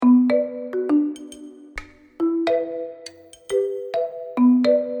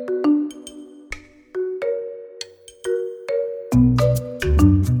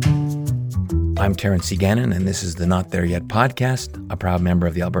I'm Terence C. Gannon, and this is the Not There Yet podcast, a proud member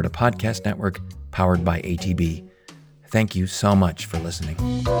of the Alberta Podcast Network, powered by ATB. Thank you so much for listening.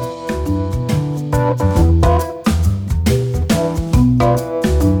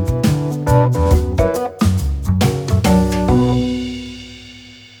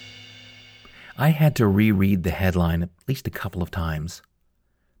 I had to reread the headline at least a couple of times.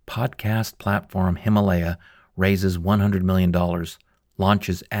 Podcast platform Himalaya raises $100 million,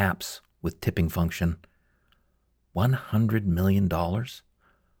 launches apps with tipping function. $100 million?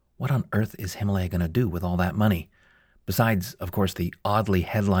 What on earth is Himalaya going to do with all that money? Besides, of course, the oddly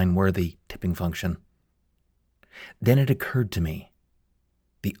headline-worthy tipping function. Then it occurred to me,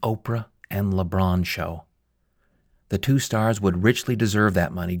 the Oprah and LeBron show. The two stars would richly deserve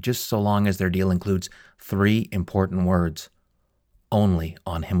that money just so long as their deal includes three important words: only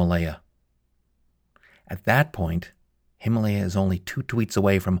on Himalaya. At that point, Himalaya is only 2 tweets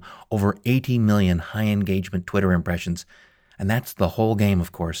away from over 80 million high-engagement Twitter impressions, and that's the whole game,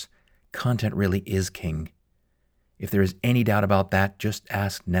 of course. Content really is king. If there is any doubt about that, just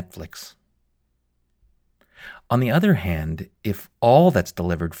ask Netflix. On the other hand, if all that's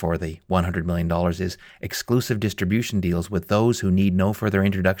delivered for the $100 million is exclusive distribution deals with those who need no further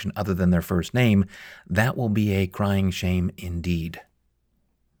introduction other than their first name, that will be a crying shame indeed.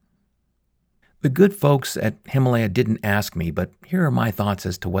 The good folks at Himalaya didn't ask me, but here are my thoughts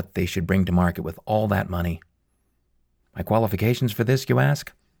as to what they should bring to market with all that money. My qualifications for this, you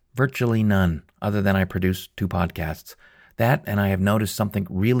ask? Virtually none, other than I produce 2 podcasts. That, and I have noticed something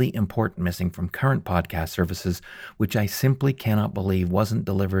really important missing from current podcast services, which I simply cannot believe wasn't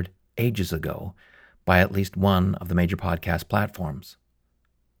delivered ages ago by at least one of the major podcast platforms.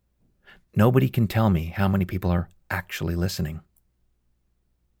 Nobody can tell me how many people are actually listening.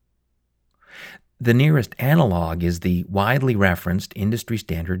 The nearest analog is the widely referenced industry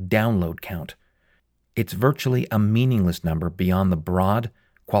standard download count. It's virtually a meaningless number beyond the broad,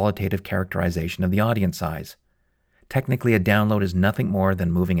 qualitative characterization of the audience size. Technically, a download is nothing more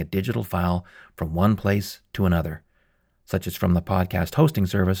than moving a digital file from one place to another, such as from the podcast hosting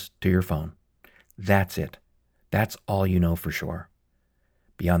service to your phone. That's it. That's all you know for sure.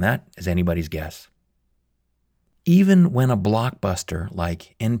 Beyond that is anybody's guess. Even when a blockbuster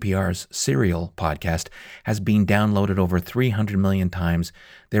like NPR's Serial podcast has been downloaded over 300 million times,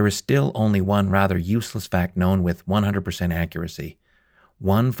 there is still only one rather useless fact known with 100% accuracy.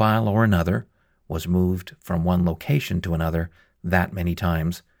 One file or another was moved from one location to another that many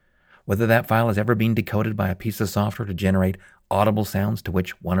times. Whether that file has ever been decoded by a piece of software to generate audible sounds to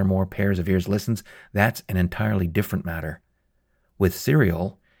which one or more pairs of ears listens, that's an entirely different matter. With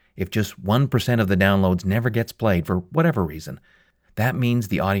Serial, if just 1% of the downloads never gets played for whatever reason, that means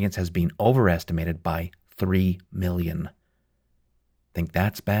the audience has been overestimated by 3 million. Think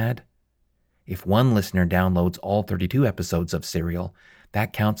that's bad? If one listener downloads all 32 episodes of Serial,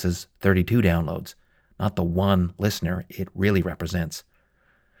 that counts as 32 downloads, not the one listener it really represents.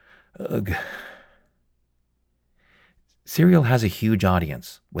 Ugh. Serial has a huge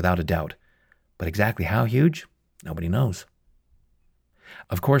audience, without a doubt, but exactly how huge? Nobody knows.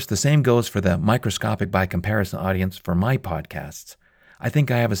 Of course, the same goes for the microscopic by comparison audience for my podcasts. I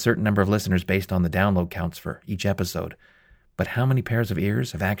think I have a certain number of listeners based on the download counts for each episode. But how many pairs of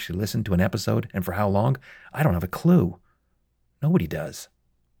ears have actually listened to an episode and for how long? I don't have a clue. Nobody does.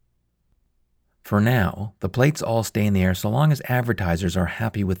 For now, the plates all stay in the air so long as advertisers are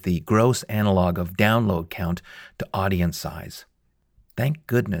happy with the gross analog of download count to audience size. Thank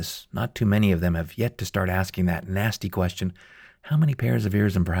goodness not too many of them have yet to start asking that nasty question, how many pairs of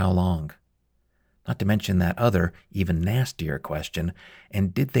ears and for how long? Not to mention that other, even nastier question,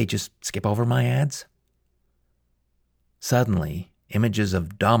 and did they just skip over my ads? Suddenly, images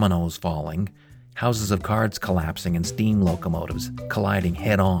of dominoes falling, houses of cards collapsing, and steam locomotives colliding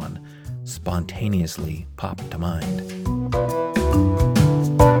head-on spontaneously popped to mind.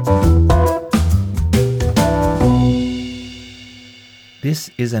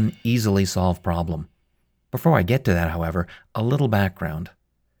 This is an easily solved problem. Before I get to that, however, a little background.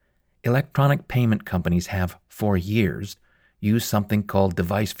 Electronic payment companies have, for years, used something called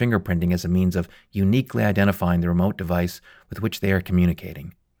device fingerprinting as a means of uniquely identifying the remote device with which they are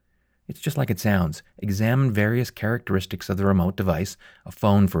communicating. It's just like it sounds. Examine various characteristics of the remote device, a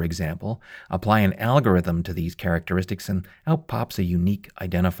phone for example, apply an algorithm to these characteristics, and out pops a unique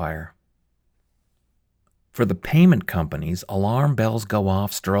identifier. For the payment companies, alarm bells go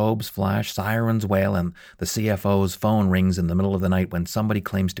off, strobes flash, sirens wail, and the CFO's phone rings in the middle of the night when somebody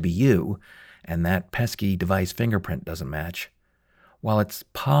claims to be you, and that pesky device fingerprint doesn't match. While it's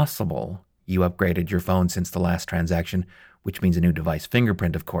possible you upgraded your phone since the last transaction, which means a new device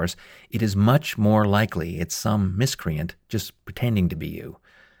fingerprint, of course, it is much more likely it's some miscreant just pretending to be you.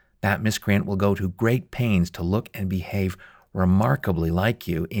 That miscreant will go to great pains to look and behave remarkably like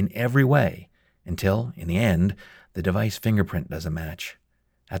you in every way until, in the end, the device fingerprint doesn't match.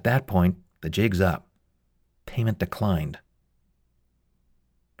 At that point, the jig's up. Payment declined.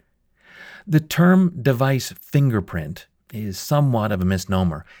 The term device fingerprint is somewhat of a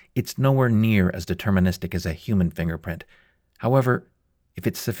misnomer. It's nowhere near as deterministic as a human fingerprint. However, if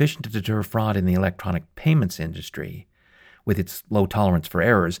it's sufficient to deter fraud in the electronic payments industry, with its low tolerance for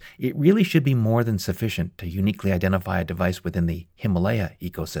errors, it really should be more than sufficient to uniquely identify a device within the Himalaya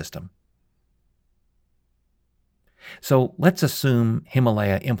ecosystem. So let's assume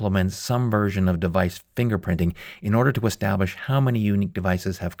Himalaya implements some version of device fingerprinting in order to establish how many unique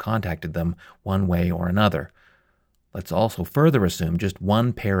devices have contacted them one way or another. Let's also further assume just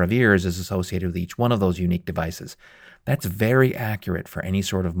one pair of ears is associated with each one of those unique devices. That's very accurate for any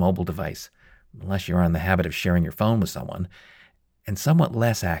sort of mobile device, unless you're in the habit of sharing your phone with someone, and somewhat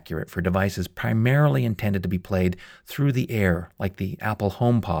less accurate for devices primarily intended to be played through the air, like the Apple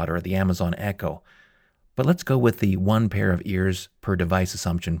HomePod or the Amazon Echo. But let's go with the one pair of ears per device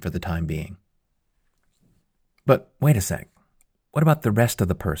assumption for the time being. But wait a sec. What about the rest of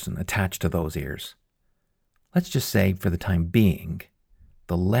the person attached to those ears? Let's just say, for the time being,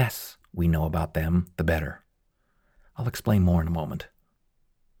 the less we know about them, the better. I'll explain more in a moment.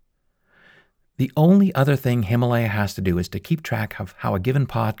 The only other thing Himalaya has to do is to keep track of how a given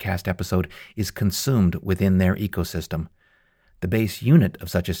podcast episode is consumed within their ecosystem. The base unit of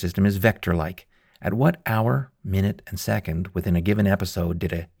such a system is vector-like. At what hour, minute, and second within a given episode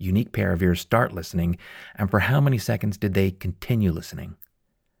did a unique pair of ears start listening, and for how many seconds did they continue listening?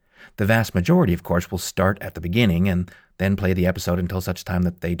 The vast majority, of course, will start at the beginning and then play the episode until such time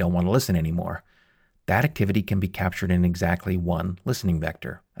that they don't want to listen anymore. That activity can be captured in exactly one listening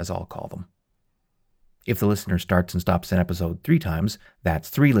vector, as I'll call them. If the listener starts and stops an episode 3 times, that's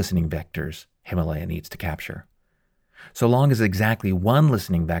 3 listening vectors Himalaya needs to capture. So long as exactly one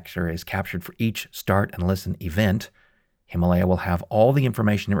listening vector is captured for each start and listen event, Himalaya will have all the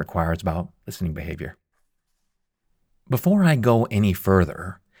information it requires about listening behavior. Before I go any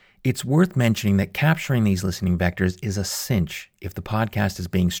further, it's worth mentioning that capturing these listening vectors is a cinch if the podcast is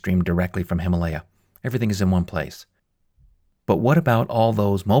being streamed directly from Himalaya. Everything is in one place. But what about all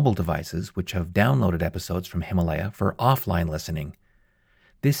those mobile devices which have downloaded episodes from Himalaya for offline listening?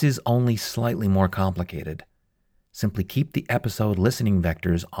 This is only slightly more complicated. Simply keep the episode listening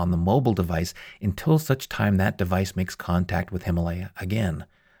vectors on the mobile device until such time that device makes contact with Himalaya again.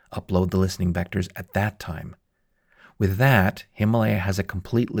 Upload the listening vectors at that time. With that, Himalaya has a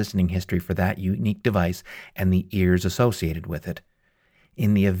complete listening history for that unique device and the ears associated with it.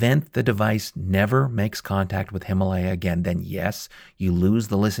 In the event the device never makes contact with Himalaya again, then yes, you lose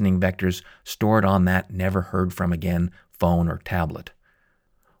the listening vectors stored on that never heard from again phone or tablet.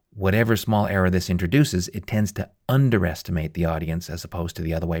 Whatever small error this introduces, it tends to underestimate the audience as opposed to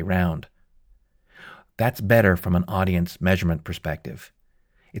the other way round. That's better from an audience measurement perspective.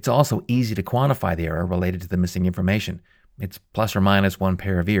 It's also easy to quantify the error related to the missing information. It's plus or minus 1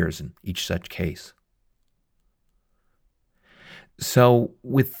 pair of ears in each such case. So,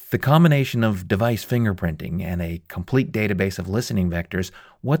 with the combination of device fingerprinting and a complete database of listening vectors,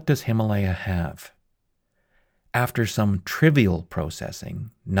 what does Himalaya have? After some trivial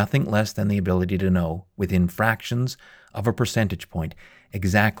processing, nothing less than the ability to know, within fractions of a percentage point,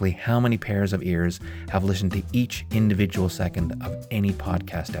 exactly how many pairs of ears have listened to each individual second of any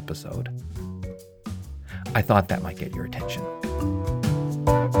podcast episode. I thought that might get your attention.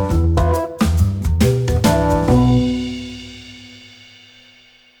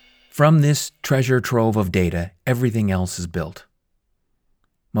 From this treasure trove of data, everything else is built.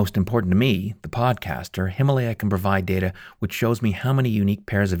 Most important to me, the podcaster, Himalaya can provide data which shows me how many unique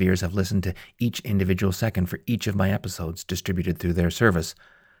pairs of ears have listened to each individual second for each of my episodes distributed through their service.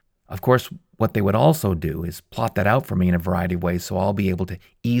 Of course, what they would also do is plot that out for me in a variety of ways so I'll be able to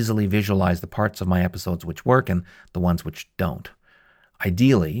easily visualize the parts of my episodes which work and the ones which don't.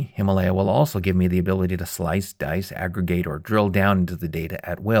 Ideally, Himalaya will also give me the ability to slice, dice, aggregate, or drill down into the data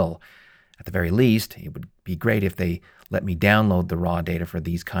at will. At the very least, it would be great if they let me download the raw data for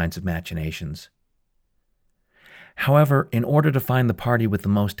these kinds of machinations. However, in order to find the party with the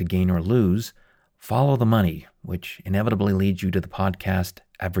most to gain or lose, follow the money, which inevitably leads you to the podcast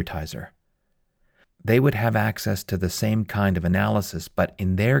advertiser. They would have access to the same kind of analysis, but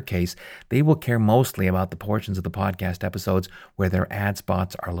in their case, they will care mostly about the portions of the podcast episodes where their ad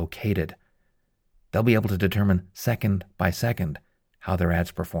spots are located. They'll be able to determine second by second how their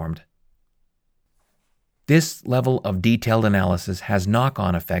ads performed. This level of detailed analysis has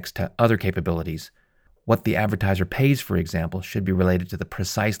knock-on effects to other capabilities. What the advertiser pays, for example, should be related to the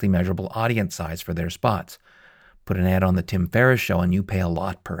precisely measurable audience size for their spots. Put an ad on the Tim Ferriss Show and you pay a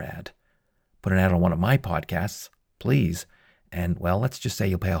lot per ad. Put an ad on one of my podcasts, please, and, well, let's just say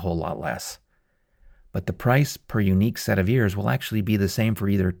you'll pay a whole lot less. But the price per unique set of ears will actually be the same for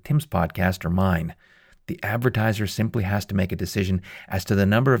either Tim's podcast or mine. The advertiser simply has to make a decision as to the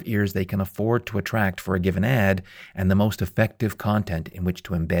number of ears they can afford to attract for a given ad and the most effective content in which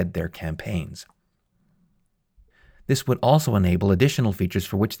to embed their campaigns. This would also enable additional features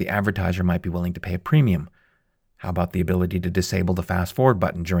for which the advertiser might be willing to pay a premium. How about the ability to disable the fast forward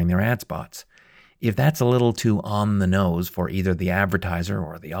button during their ad spots? If that's a little too on the nose for either the advertiser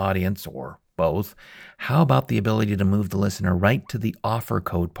or the audience or both, how about the ability to move the listener right to the offer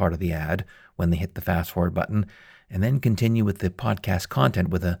code part of the ad when they hit the fast forward button and then continue with the podcast content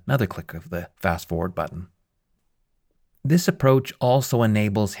with another click of the fast forward button? This approach also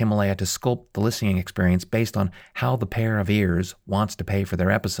enables Himalaya to sculpt the listening experience based on how the pair of ears wants to pay for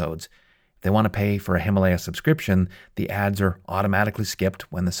their episodes. If they want to pay for a Himalaya subscription, the ads are automatically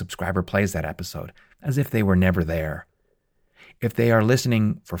skipped when the subscriber plays that episode, as if they were never there. If they are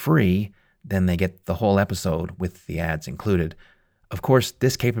listening for free, then they get the whole episode with the ads included. Of course,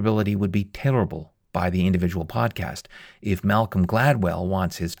 this capability would be tailorable by the individual podcast. If Malcolm Gladwell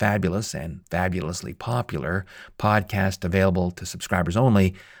wants his fabulous and fabulously popular podcast available to subscribers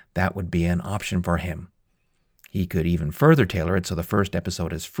only, that would be an option for him. He could even further tailor it so the first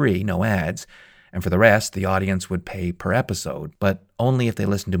episode is free, no ads, and for the rest, the audience would pay per episode, but only if they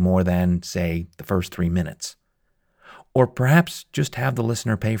listen to more than, say, the first 3 minutes. Or perhaps just have the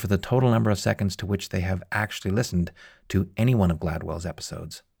listener pay for the total number of seconds to which they have actually listened to any one of Gladwell's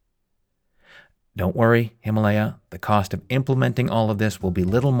episodes. Don't worry, Himalaya, the cost of implementing all of this will be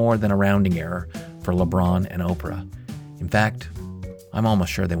little more than a rounding error for LeBron and Oprah. In fact, I'm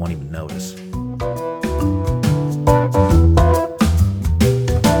almost sure they won't even notice.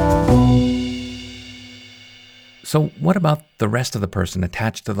 So what about the rest of the person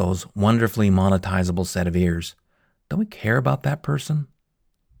attached to those wonderfully monetizable set of ears? Don't we care about that person?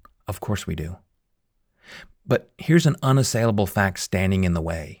 Of course we do. But here's an unassailable fact standing in the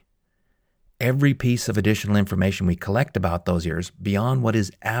way. Every piece of additional information we collect about those ears, beyond what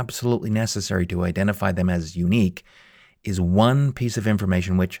is absolutely necessary to identify them as unique, is one piece of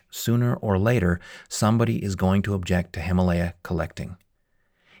information which, sooner or later, somebody is going to object to Himalaya collecting.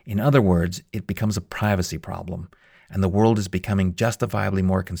 In other words, it becomes a privacy problem, and the world is becoming justifiably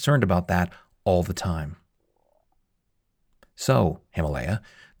more concerned about that all the time. So, Himalaya,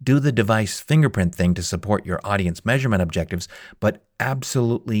 do the device fingerprint thing to support your audience measurement objectives, but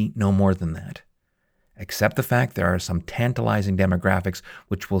absolutely no more than that. Accept the fact there are some tantalizing demographics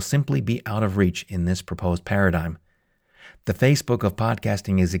which will simply be out of reach in this proposed paradigm. The Facebook of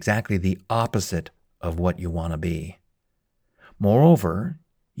podcasting is exactly the opposite of what you want to be. Moreover,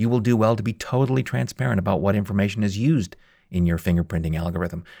 you will do well to be totally transparent about what information is used in your fingerprinting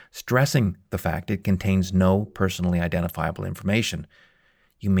algorithm, stressing the fact it contains no personally identifiable information.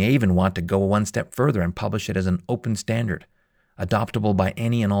 You may even want to go one step further and publish it as an open standard, adoptable by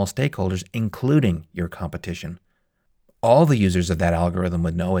any and all stakeholders, including your competition. All the users of that algorithm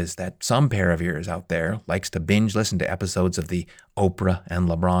would know is that some pair of ears out there likes to binge listen to episodes of the Oprah and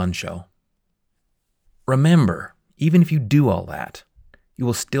LeBron Show. Remember, even if you do all that, you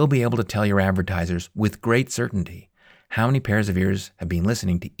will still be able to tell your advertisers with great certainty how many pairs of ears have been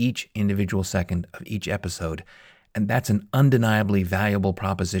listening to each individual second of each episode, and that's an undeniably valuable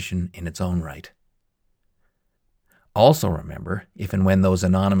proposition in its own right. Also remember, if and when those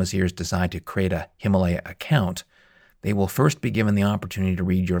anonymous ears decide to create a Himalaya account, they will first be given the opportunity to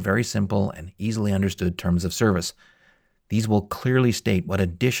read your very simple and easily understood terms of service. These will clearly state what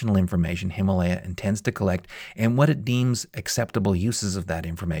additional information Himalaya intends to collect and what it deems acceptable uses of that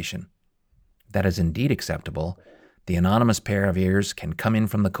information. If that is indeed acceptable, the anonymous pair of ears can come in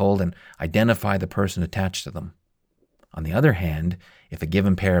from the cold and identify the person attached to them. On the other hand, if a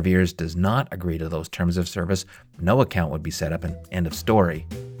given pair of ears does not agree to those terms of service, no account would be set up and end of story.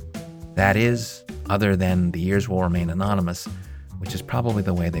 That is, other than the ears will remain anonymous, which is probably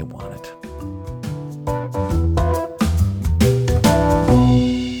the way they want it.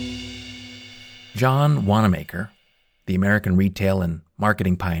 John Wanamaker, the American retail and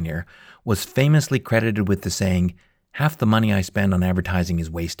marketing pioneer, was famously credited with the saying, "Half the money I spend on advertising is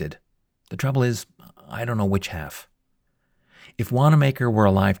wasted. The trouble is, I don't know which half." If Wanamaker were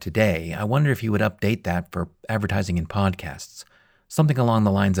alive today, I wonder if he would update that for advertising in podcasts. Something along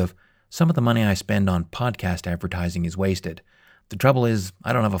the lines of, "Some of the money I spend on podcast advertising is wasted. The trouble is,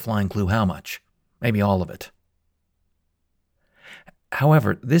 I don't have a flying clue how much. maybe all of it.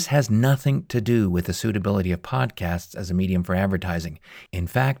 However, this has nothing to do with the suitability of podcasts as a medium for advertising. In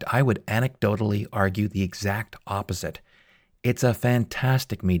fact, I would anecdotally argue the exact opposite. It's a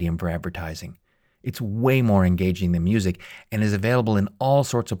fantastic medium for advertising. It's way more engaging than music and is available in all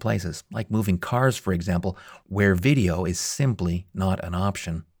sorts of places, like moving cars, for example, where video is simply not an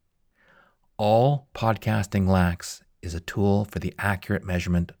option. All podcasting lacks is a tool for the accurate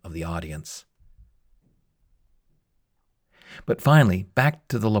measurement of the audience. But finally, back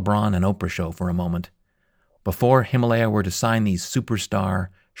to the LeBron and Oprah show for a moment. Before Himalaya were to sign these superstar,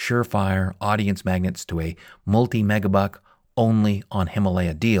 surefire audience magnets to a multi-megabuck only on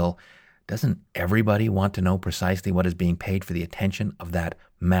Himalaya deal, doesn't everybody want to know precisely what is being paid for the attention of that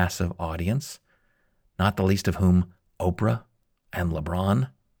massive audience? Not the least of whom Oprah and LeBron?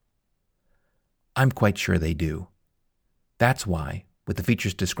 I'm quite sure they do. That's why, with the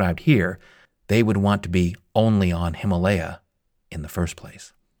features described here, they would want to be only on Himalaya in the first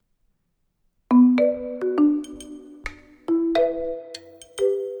place.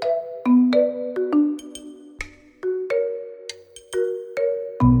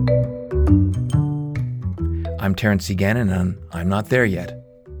 I'm Terence C. Gannon, and I'm not there yet.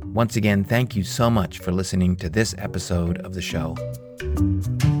 Once again, thank you so much for listening to this episode of the show.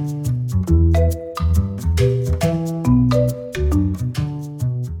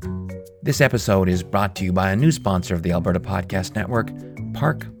 This episode is brought to you by a new sponsor of the Alberta Podcast Network,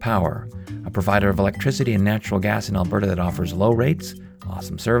 Park Power, a provider of electricity and natural gas in Alberta that offers low rates,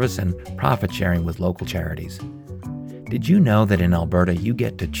 awesome service, and profit sharing with local charities. Did you know that in Alberta you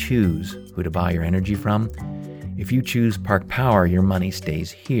get to choose who to buy your energy from? If you choose Park Power, your money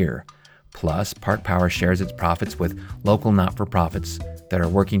stays here. Plus, Park Power shares its profits with local not-for-profits that are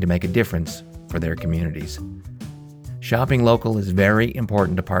working to make a difference for their communities. Shopping local is very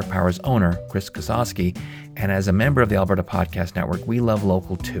important to Park Power's owner, Chris Kosowski, and as a member of the Alberta Podcast Network, we love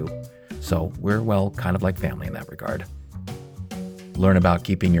local too. So we're, well, kind of like family in that regard. Learn about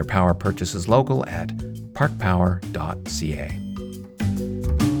keeping your power purchases local at parkpower.ca.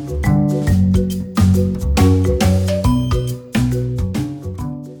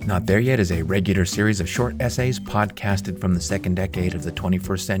 Not There Yet is a regular series of short essays podcasted from the second decade of the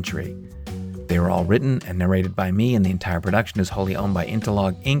 21st century. They were all written and narrated by me, and the entire production is wholly owned by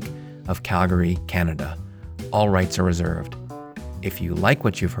Intalog Inc. of Calgary, Canada. All rights are reserved. If you like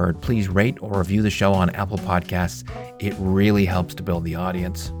what you've heard, please rate or review the show on Apple Podcasts. It really helps to build the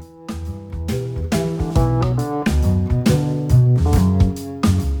audience.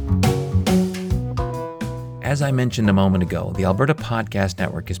 As I mentioned a moment ago, the Alberta Podcast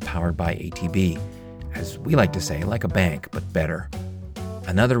Network is powered by ATB, as we like to say, like a bank, but better.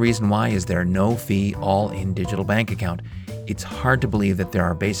 Another reason why is their no-fee, all-in digital bank account. It's hard to believe that there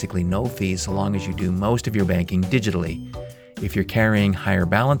are basically no fees so long as you do most of your banking digitally. If you're carrying higher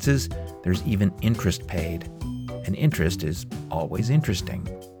balances, there's even interest paid. And interest is always interesting.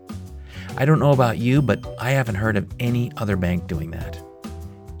 I don't know about you, but I haven't heard of any other bank doing that.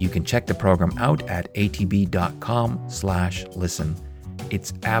 You can check the program out at atb.com/listen.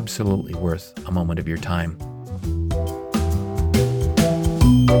 It's absolutely worth a moment of your time.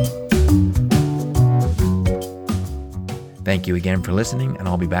 Thank you again for listening, and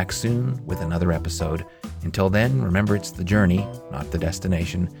I'll be back soon with another episode. Until then, remember, it's the journey, not the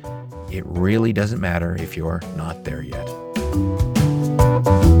destination. It really doesn't matter if you're not there yet.